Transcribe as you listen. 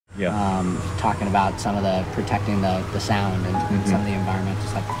talking about some of the protecting the sound and some of the environmental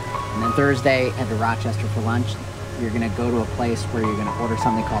stuff. And then Thursday, head to Rochester for lunch. You're going to go to a place where you're going to order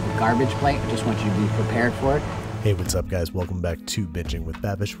something called a garbage plate. I just want you to be prepared for it. Hey, what's up guys? Welcome back to Binging with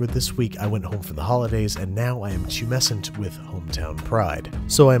Babish, where this week I went home for the holidays and now I am tumescent with hometown pride.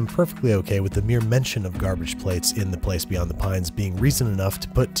 So I am perfectly okay with the mere mention of garbage plates in the place beyond the pines being reason enough to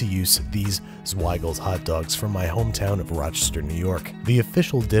put to use these Zweigel's hot dogs from my hometown of Rochester, New York. The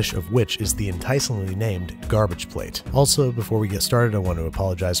official dish of which is the enticingly named garbage plate. Also, before we get started, I want to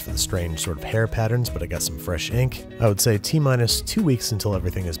apologize for the strange sort of hair patterns, but I got some fresh ink. I would say T-minus 2 weeks until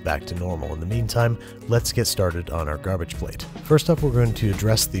everything is back to normal. In the meantime, let's get started on our garbage plate. First up, we're going to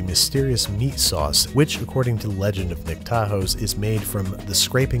address the mysterious meat sauce, which, according to the legend of Nick Tahoe's, is made from the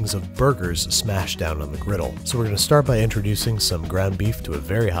scrapings of burgers smashed down on the griddle. So we're going to start by introducing some ground beef to a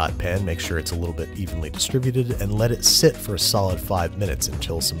very hot pan, make sure it's a little bit evenly distributed, and let it sit for a solid 5 minutes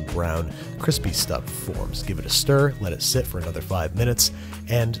until some brown, crispy stuff forms. Give it a stir, let it sit for another 5 minutes,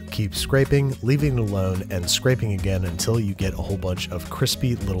 and keep scraping, leaving it alone, and scraping again until you get a whole bunch of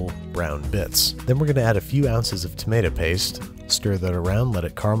crispy little brown bits. Then we're going to add a few ounces of tomato paste, stir that around, let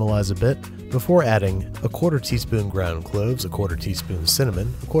it caramelize a bit, before adding a 1/4 teaspoon ground cloves, a 1/4 teaspoon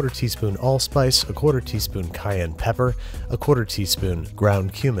cinnamon, a 1/4 teaspoon allspice, a 1/4 teaspoon cayenne pepper, a 1/4 teaspoon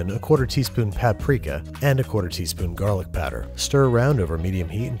ground cumin, a 1/4 teaspoon paprika, and a 1/4 teaspoon garlic powder. Stir around over medium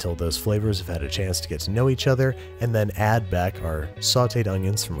heat until those flavors have had a chance to get to know each other, and then add back our sauteed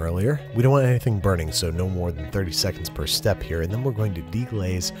onions from earlier. We don't want anything burning, so no more than 30 seconds per step here, and then we're going to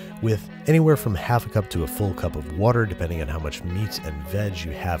deglaze with anywhere from half a cup to a full cup of water, depending on how much meat and veg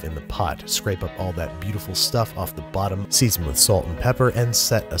you have in the pot. Scrape up all that beautiful stuff off the bottom, season with salt and pepper, and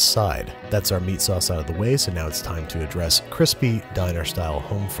set aside. That's our meat sauce out of the way, so now it's time to address crispy diner-style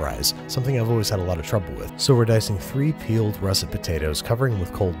home fries, something I've always had a lot of trouble with. So we're dicing 3 peeled russet potatoes, covering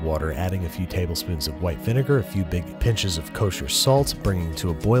with cold water, adding a few tablespoons of white vinegar, a few big pinches of kosher salt, bringing to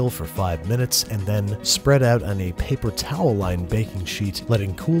a boil for 5 minutes, and then spread out on a paper towel-lined baking sheet,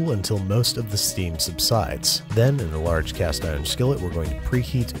 letting cool until most of the steam subsides. Then, in a large cast iron skillet, we're going to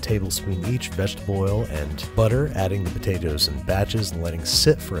preheat a tablespoon each vegetable oil and butter, adding the potatoes in batches and letting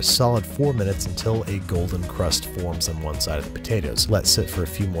sit for a solid 4 minutes until a golden crust forms on one side of the potatoes. Let sit for a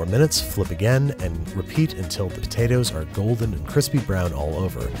few more minutes, flip again, and repeat until the potatoes are golden and crispy brown all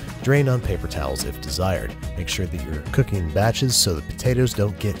over. Drain on paper towels if desired. Make sure that you're cooking in batches so the potatoes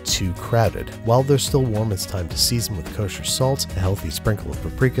don't get too crowded. While they're still warm, it's time to season with kosher salt, a healthy sprinkle of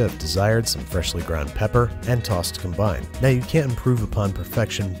paprika if desired, some freshly ground pepper, and toss to combine. Now, you can't improve upon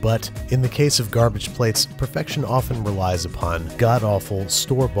perfection, but in the case of garbage plates, perfection often relies upon god-awful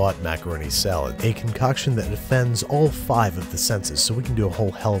store-bought macaroni salad, a concoction that offends all 5 of the senses, so we can do a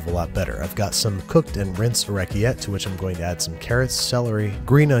whole hell of a lot better. I've got some cooked and rinsed orecchiette, to which I'm going to add some carrots, celery,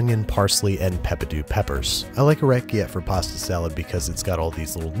 green onion, parsley, and peppadew peppers. I like orecchiette for pasta salad because it's got all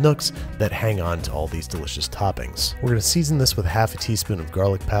these little nooks that hang on to all these delicious toppings. We're going to season this with half a teaspoon of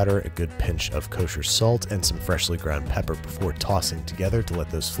garlic powder, a good pinch of kosher salt, and some freshly ground pepper before tossing together to let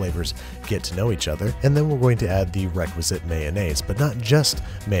those flavors get to know each other. And then we're going to add the requisite mayonnaise, but not just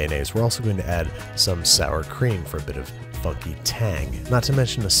mayonnaise. We're also going to add some sour cream for a bit of funky tang, not to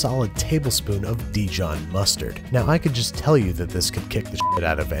mention a solid tablespoon of Dijon mustard. Now, I could just tell you that this could kick the shit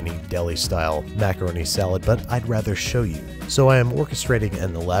out of any deli-style macaroni salad, but I'd rather show you. So I am orchestrating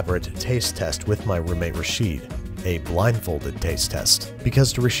an elaborate taste test with my roommate Rashid. A blindfolded taste test.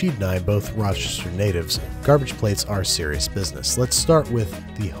 Because to Rashid and I, both Rochester natives, garbage plates are serious business. Let's start with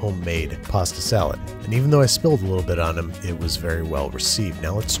the homemade pasta salad. And even though I spilled a little bit on him, it was very well received.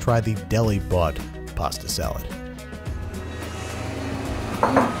 Now let's try the deli-bought pasta salad.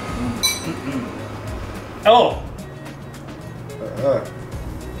 Oh!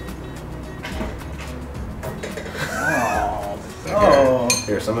 Oh!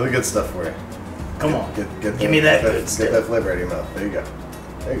 Here's some of the good stuff for you. Come on, give me that good stuff. Get that flavor out of your mouth. There you go.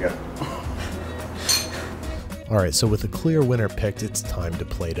 There you go. Alright, so with a clear winner picked, it's time to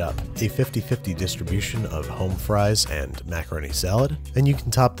plate up. A 50-50 distribution of home fries and macaroni salad. And you can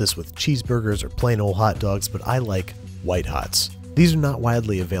top this with cheeseburgers or plain old hot dogs, but I like white hots. These are not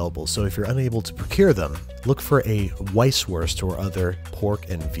widely available, so if you're unable to procure them, look for a Weisswurst or other pork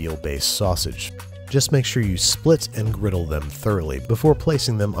and veal-based sausage. Just make sure you split and griddle them thoroughly before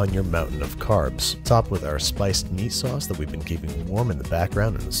placing them on your mountain of carbs. Top with our spiced meat sauce that we've been keeping warm in the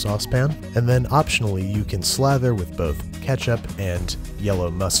background in a saucepan, and then optionally you can slather with both ketchup, and yellow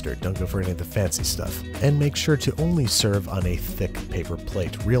mustard. Don't go for any of the fancy stuff. And make sure to only serve on a thick paper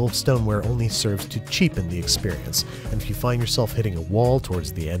plate. Real stoneware only serves to cheapen the experience. And if you find yourself hitting a wall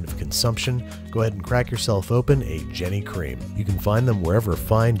towards the end of consumption, go ahead and crack yourself open a Jenny Cream. You can find them wherever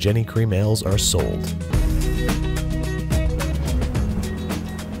fine Jenny Cream ales are sold.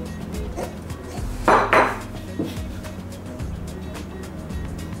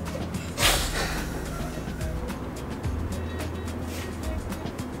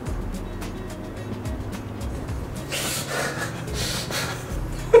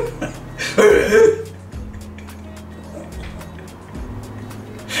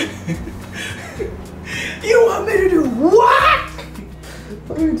 You want me to do what?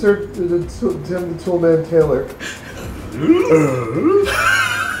 Let me turn to Tim the Toolman Taylor.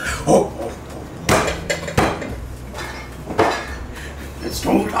 It's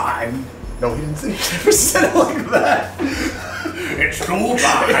tool time. No, he didn't say. He never said it like that. It's tool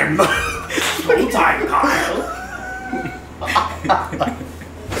time. Tool time, Kyle.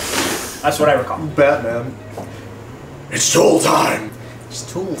 That's what I recall. Batman. It's tool time.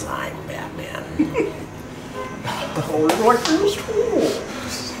 It's tool time, Batman. Oh, you like these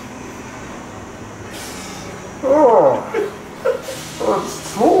tools? Oh,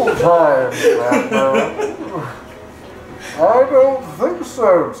 it's tool time, Batman. I don't think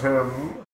so, Tim.